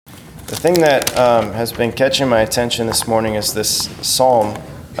The thing that has been catching my attention this morning is this psalm,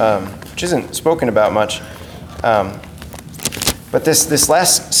 which isn't spoken about much. But this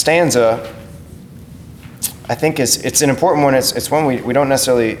last stanza, I think it's an important one. It's one we don't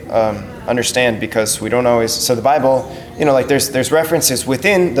necessarily understand because we don't always. So the Bible, like there's references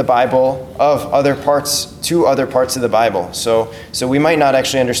within the Bible of other parts to other parts of the Bible. So we might not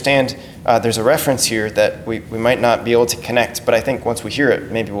actually understand. There's a reference here that we might not be able to connect, but I think once we hear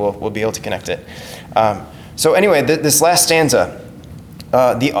it, maybe we'll be able to connect it. So anyway, this last stanza,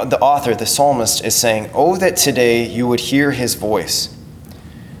 the author, the psalmist, is saying, "Oh, that today you would hear his voice.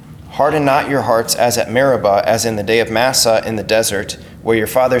 Harden not your hearts as at Meribah, as in the day of Massah in the desert, where your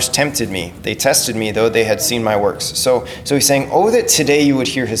fathers tempted me. They tested me, though they had seen my works." So he's saying, "Oh, that today you would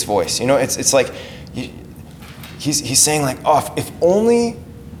hear his voice." It's like he's saying, like, "Oh, if only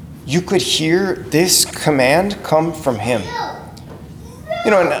you could hear this command come from him."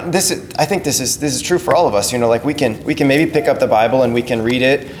 And I think this is true for all of us. Like we can maybe pick up the Bible and we can read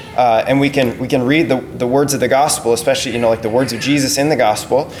it, and we can read the words of the gospel, especially like the words of Jesus in the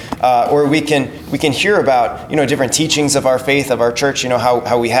gospel, or we can hear about different teachings of our faith, of our church.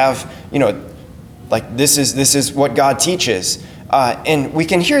 How we have like this is what God teaches, and we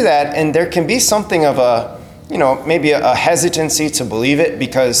can hear that, and there can be something of a maybe a hesitancy to believe it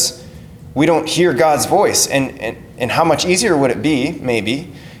because we don't hear God's voice. And how much easier would it be,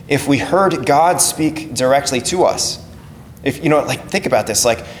 maybe, if we heard God speak directly to us? If think about this.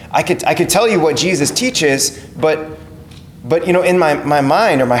 Like I could tell you what Jesus teaches, but in my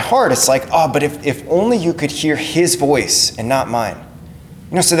mind or my heart, it's like, oh, but if only you could hear his voice and not mine.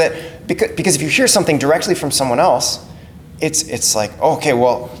 So that because if you hear something directly from someone else, it's like, okay,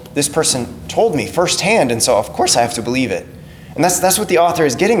 well, this person told me firsthand, and so of course I have to believe it. And that's what the author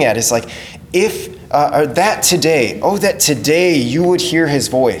is getting at. Is like, that today you would hear his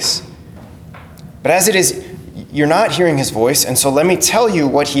voice. But as it is, you're not hearing his voice, and so let me tell you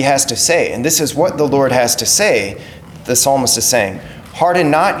what he has to say. And this is what the Lord has to say, the psalmist is saying.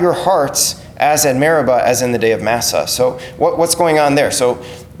 Harden not your hearts as at Meribah, as in the day of Massah. So what's going on there? So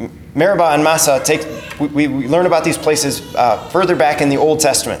Meribah and Massah, we learn about these places further back in the Old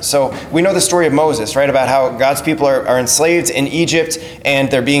Testament. So we know the story of Moses, right? About how God's people are enslaved in Egypt and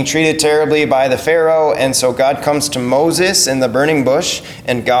they're being treated terribly by the Pharaoh. And so God comes to Moses in the burning bush,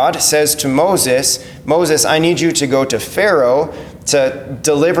 and God says to Moses, I need you to go to Pharaoh to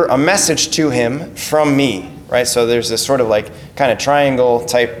deliver a message to him from me. Right, so there's this sort of like kind of triangle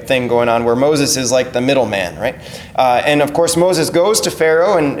type thing going on where Moses is like the middleman, right? And of course Moses goes to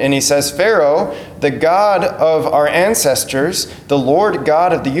Pharaoh and he says, "Pharaoh, the God of our ancestors, the Lord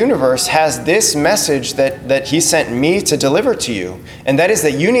God of the universe, has this message that he sent me to deliver to you. And that is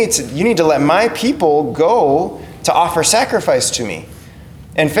that you need to let my people go to offer sacrifice to me."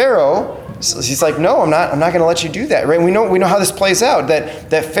 And Pharaoh, he's like, "No, I'm not going to let you do that." Right? We know how this plays out.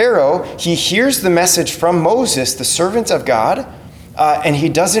 That Pharaoh, he hears the message from Moses, the servant of God, and he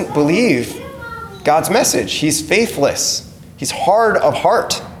doesn't believe God's message. He's faithless. He's hard of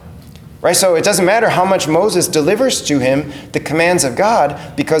heart. Right? So it doesn't matter how much Moses delivers to him the commands of God,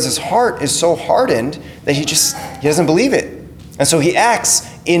 because his heart is so hardened that he doesn't believe it. And so he acts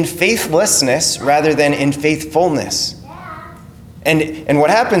in faithlessness rather than in faithfulness. And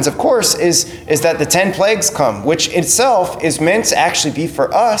what happens, of course, is that the 10 plagues come, which itself is meant to actually be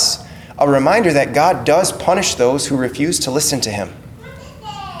for us a reminder that God does punish those who refuse to listen to him.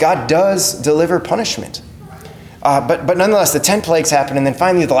 God does deliver punishment. But nonetheless, the 10 plagues happen, and then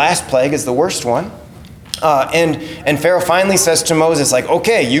finally the last plague is the worst one. And Pharaoh finally says to Moses, like,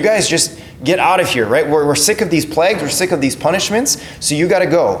 "Okay, you guys just get out of here, right? We're sick of these plagues. We're sick of these punishments. So you got to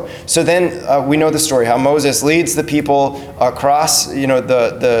go." So then we know the story, how Moses leads the people across, to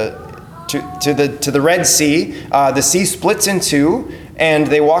the Red Sea. The sea splits in two, and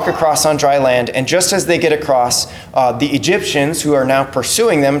they walk across on dry land. And just as they get across, the Egyptians, who are now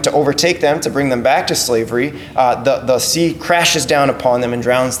pursuing them to overtake them, to bring them back to slavery, the sea crashes down upon them and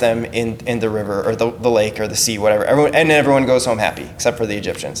drowns them in the river or the lake or the sea, whatever. Everyone goes home happy, except for the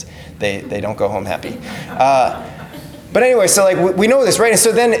Egyptians. They don't go home happy. But anyway, so like we know this, right? And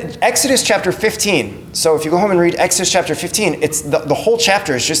so then Exodus chapter 15. So if you go home and read Exodus chapter 15, it's the whole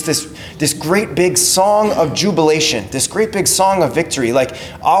chapter is just this great big song of jubilation, this great big song of victory. Like,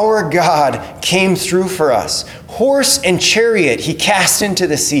 our God came through for us. Horse and chariot he cast into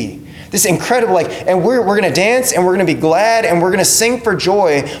the sea. This incredible, and we're going to dance and we're going to be glad and we're going to sing for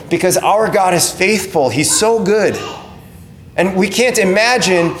joy because our God is faithful. He's so good. And we can't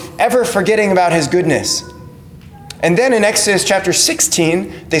imagine ever forgetting about his goodness. And then in Exodus chapter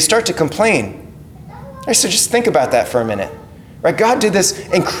 16, they start to complain. So just think about that for a minute. Right? God did this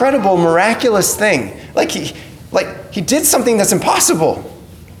incredible, miraculous thing. Like he did something that's impossible.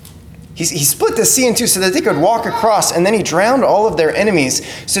 He split the sea in two so that they could walk across, and then he drowned all of their enemies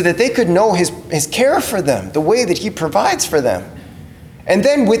so that they could know his care for them, the way that he provides for them. And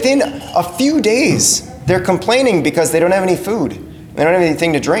then within a few days, they're complaining because they don't have any food. They don't have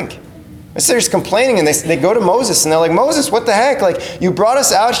anything to drink. So they're just complaining, and they go to Moses, and they're like, Moses, what the heck? Like, you brought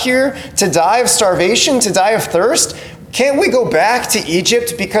us out here to die of starvation, to die of thirst? Can't we go back to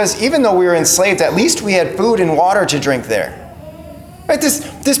Egypt? Because even though we were enslaved, at least we had food and water to drink there. Right?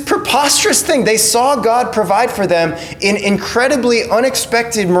 This preposterous thing. They saw God provide for them in incredibly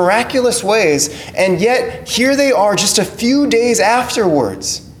unexpected, miraculous ways, and yet here they are just a few days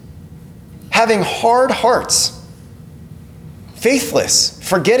afterwards, having hard hearts, faithless,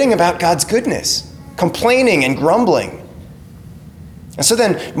 forgetting about God's goodness, complaining and grumbling. And so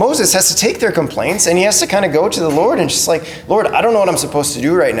then Moses has to take their complaints, and he has to kind of go to the Lord and just like, Lord, I don't know what I'm supposed to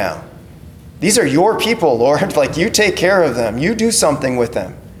do right now. These are your people, Lord. Like, you take care of them. You do something with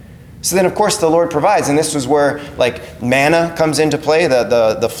them. So then, of course, the Lord provides. And this was where, like, manna comes into play,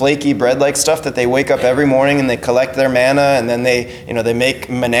 the flaky bread-like stuff that they wake up every morning and they collect their manna, and then they make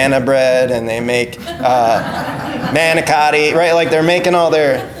manana bread, and they make manicotti, right? Like, they're making all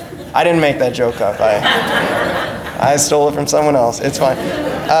their... I didn't make that joke up. I stole it from someone else. It's fine.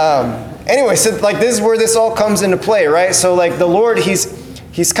 Anyway, so, like, this is where this all comes into play, right? So, like, the Lord,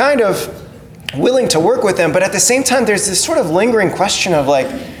 he's kind of willing to work with them, but at the same time, there's this sort of lingering question of like,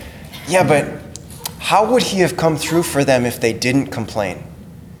 yeah, but how would he have come through for them if they didn't complain?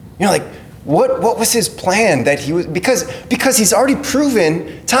 You know, like, what was his plan that he was, because he's already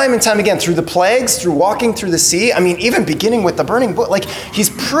proven time and time again through the plagues, through walking through the sea, I mean, even beginning with the burning bush, like, he's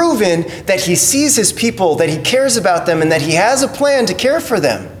proven that he sees his people, that he cares about them, and that he has a plan to care for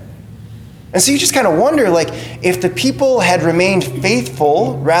them. And so you just kind of wonder, like, if the people had remained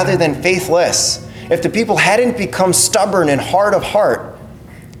faithful rather than faithless, if the people hadn't become stubborn and hard of heart,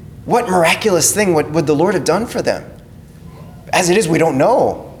 what miraculous thing would the Lord have done for them? As it is, we don't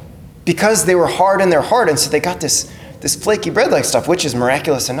know, because they were hard in their heart, and so they got this flaky bread-like stuff, which is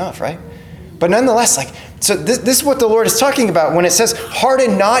miraculous enough, right? But nonetheless, like, so this is what the Lord is talking about when it says,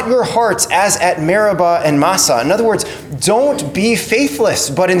 harden not your hearts as at Meribah and Massah. In other words, don't be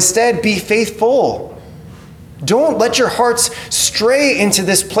faithless, but instead be faithful. Don't let your hearts stray into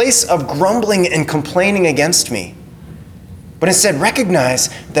this place of grumbling and complaining against me. But instead recognize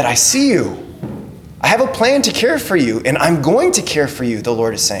that I see you. I have a plan to care for you, and I'm going to care for you, the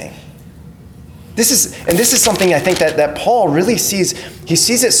Lord is saying. This is something I think that Paul really sees. He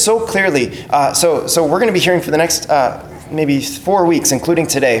sees it so clearly. So we're going to be hearing for the next maybe 4 weeks, including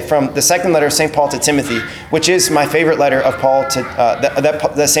today, from the second letter of St. Paul to Timothy, which is my favorite letter of Paul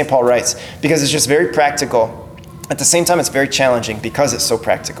that St. Paul writes, because it's just very practical. At the same time, it's very challenging because it's so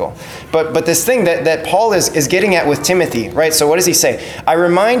practical. But this thing that Paul is getting at with Timothy, right? So what does he say? I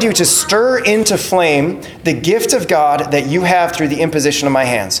remind you to stir into flame the gift of God that you have through the imposition of my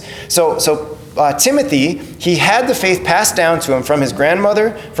hands. So Timothy, he had the faith passed down to him from his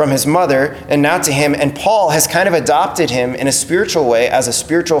grandmother, from his mother, and now to him. And Paul has kind of adopted him in a spiritual way as a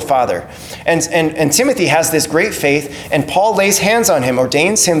spiritual father. And Timothy has this great faith, and Paul lays hands on him,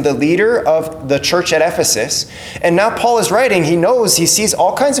 ordains him the leader of the church at Ephesus. And now Paul is writing, he sees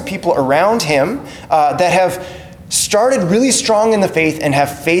all kinds of people around him that have started really strong in the faith and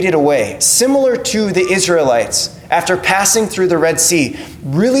have faded away, similar to the Israelites after passing through the Red Sea,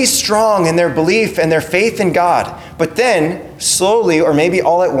 really strong in their belief and their faith in God, but then slowly, or maybe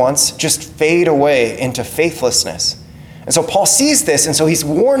all at once, just fade away into faithlessness. And so Paul sees this, and so he's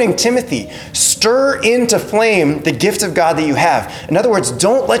warning Timothy, stir into flame the gift of God that you have. In other words,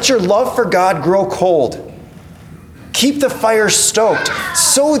 don't let your love for God grow cold. Keep the fire stoked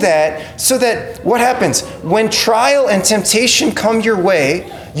so that what happens? When trial and temptation come your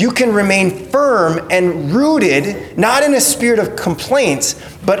way, you can remain firm and rooted, not in a spirit of complaint,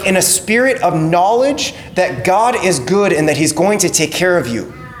 but in a spirit of knowledge that God is good and that he's going to take care of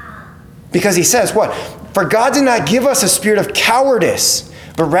you. Because he says, what? For God did not give us a spirit of cowardice,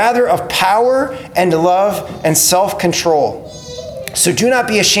 but rather of power and love and self-control. So do not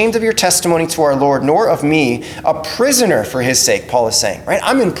be ashamed of your testimony to our Lord, nor of me, a prisoner for his sake, Paul is saying, right?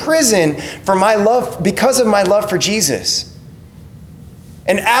 I'm in prison for my love, because of my love for Jesus.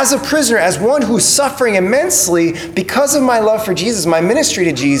 And as a prisoner, as one who's suffering immensely because of my love for Jesus, my ministry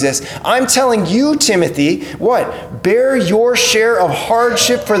to Jesus, I'm telling you, Timothy, what? Bear your share of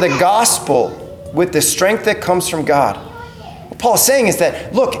hardship for the gospel with the strength that comes from God. What Paul is saying is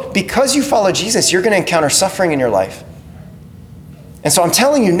that, look, because you follow Jesus, you're going to encounter suffering in your life. And so I'm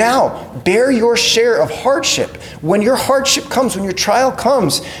telling you now, bear your share of hardship. When your hardship comes, when your trial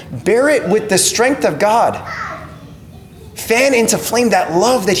comes, bear it with the strength of God. Fan into flame that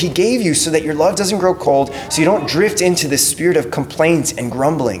love that he gave you so that your love doesn't grow cold, so you don't drift into this spirit of complaints and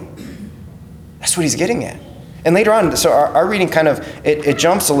grumbling. That's what he's getting at. And later on, so our reading kind of, it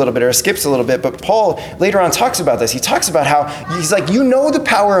jumps a little bit or skips a little bit, but Paul later on talks about this. He talks about how, he's like, you know the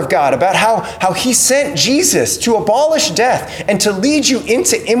power of God, about how he sent Jesus to abolish death and to lead you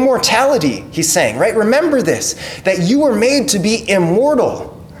into immortality, he's saying, right? Remember this, that you were made to be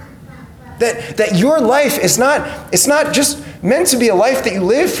immortal. That your life is it's not just meant to be a life that you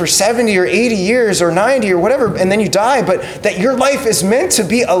live for 70 or 80 years or 90 or whatever, and then you die, but that your life is meant to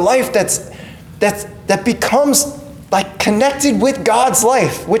be a life that becomes like connected with God's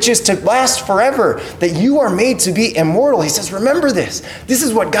life, which is to last forever, that you are made to be immortal. He says, remember this. This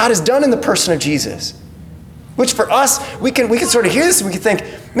is what God has done in the person of Jesus. Which for us, we can sort of hear this and we can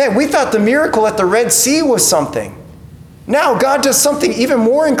think, man, we thought the miracle at the Red Sea was something. Now God does something even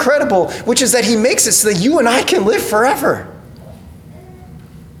more incredible, which is that he makes it so that you and I can live forever.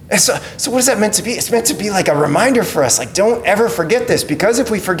 And so what is that meant to be? It's meant to be like a reminder for us, like don't ever forget this, because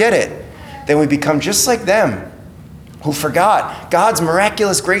if we forget it, then we become just like them who forgot God's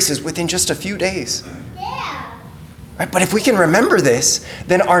miraculous graces within just a few days. Yeah. Right? But if we can remember this,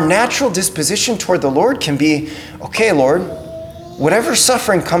 then our natural disposition toward the Lord can be, okay, Lord, whatever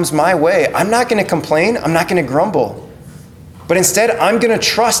suffering comes my way, I'm not going to complain, I'm not going to grumble. But instead, I'm going to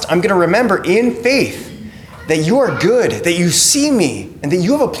trust, I'm going to remember in faith that you are good, that you see me, and that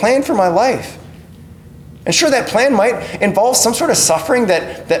you have a plan for my life. And sure, that plan might involve some sort of suffering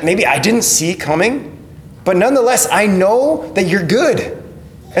that maybe I didn't see coming, but nonetheless, I know that you're good.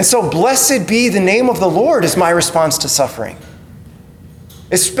 And so blessed be the name of the Lord is my response to suffering.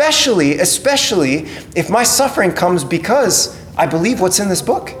 Especially if my suffering comes because I believe what's in this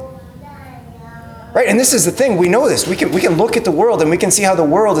book. Right? And this is the thing, we know this. We can look at the world and we can see how the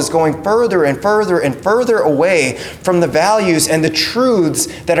world is going further and further and further away from the values and the truths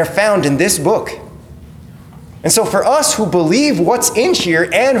that are found in this book. And so for us who believe what's in here,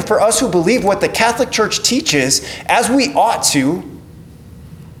 and for us who believe what the Catholic Church teaches, as we ought to,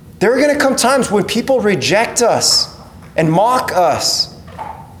 there are going to come times when people reject us and mock us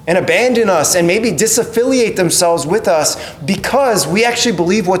and abandon us and maybe disaffiliate themselves with us because we actually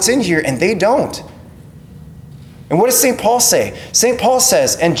believe what's in here and they don't. And what does St. Paul say? St. Paul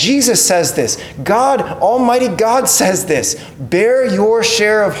says, and Jesus says this, God, Almighty God says this, bear your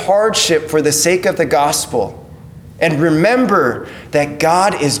share of hardship for the sake of the gospel. And remember that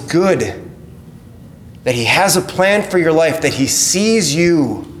God is good, that he has a plan for your life, that he sees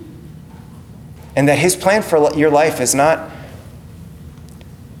you, and that his plan for your life is not,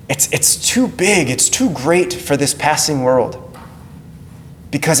 it's too big, it's too great for this passing world,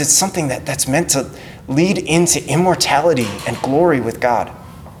 because it's something that's meant to lead into immortality and glory with God.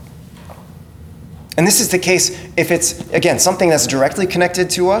 And this is the case if it's, again, something that's directly connected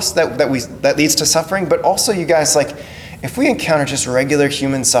to us that leads to suffering, but also, you guys, like, if we encounter just regular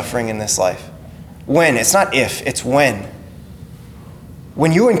human suffering in this life, when, it's not if, it's when.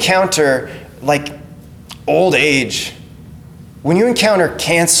 When you encounter, like, old age, when you encounter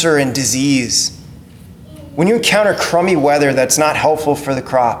cancer and disease, when you encounter crummy weather that's not helpful for the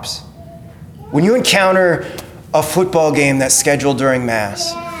crops, when you encounter a football game that's scheduled during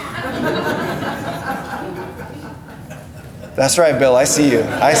Mass. That's right, Bill, I see you.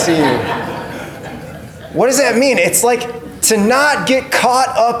 What does that mean? It's like to not get caught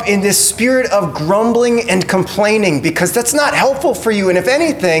up in this spirit of grumbling and complaining, because that's not helpful for you. And if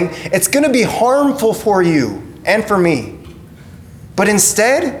anything, it's going to be harmful for you and for me. But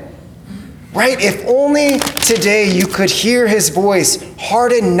instead, right, if only today you could hear his voice,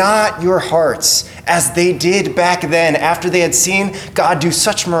 harden not your hearts as they did back then after they had seen God do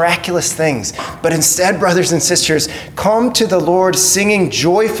such miraculous things. But instead, brothers and sisters, come to the Lord singing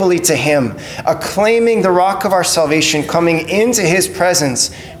joyfully to him, acclaiming the rock of our salvation, coming into his presence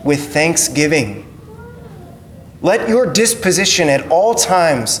with thanksgiving. Let your disposition at all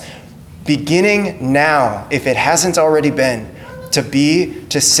times, beginning now, if it hasn't already been,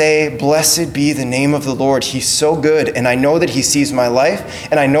 to say, blessed be the name of the Lord. He's so good, and I know that he sees my life,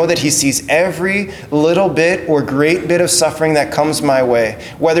 and I know that he sees every little bit or great bit of suffering that comes my way,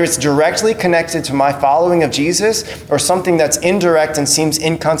 whether it's directly connected to my following of Jesus or something that's indirect and seems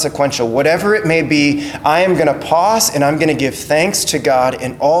inconsequential. Whatever it may be, I am going to pause and I'm going to give thanks to God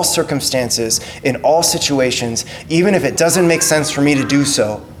in all circumstances, in all situations, even if it doesn't make sense for me to do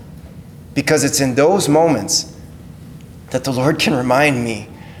so, because it's in those moments that the Lord can remind me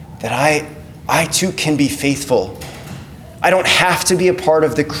that I too can be faithful. I don't have to be a part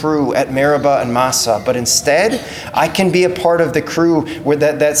of the crew at Meribah and Massah, but instead, I can be a part of the crew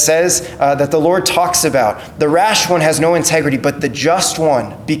that says, that the Lord talks about. The rash one has no integrity, but the just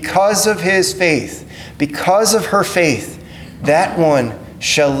one, because of his faith, because of her faith, that one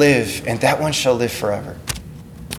shall live, and that one shall live forever.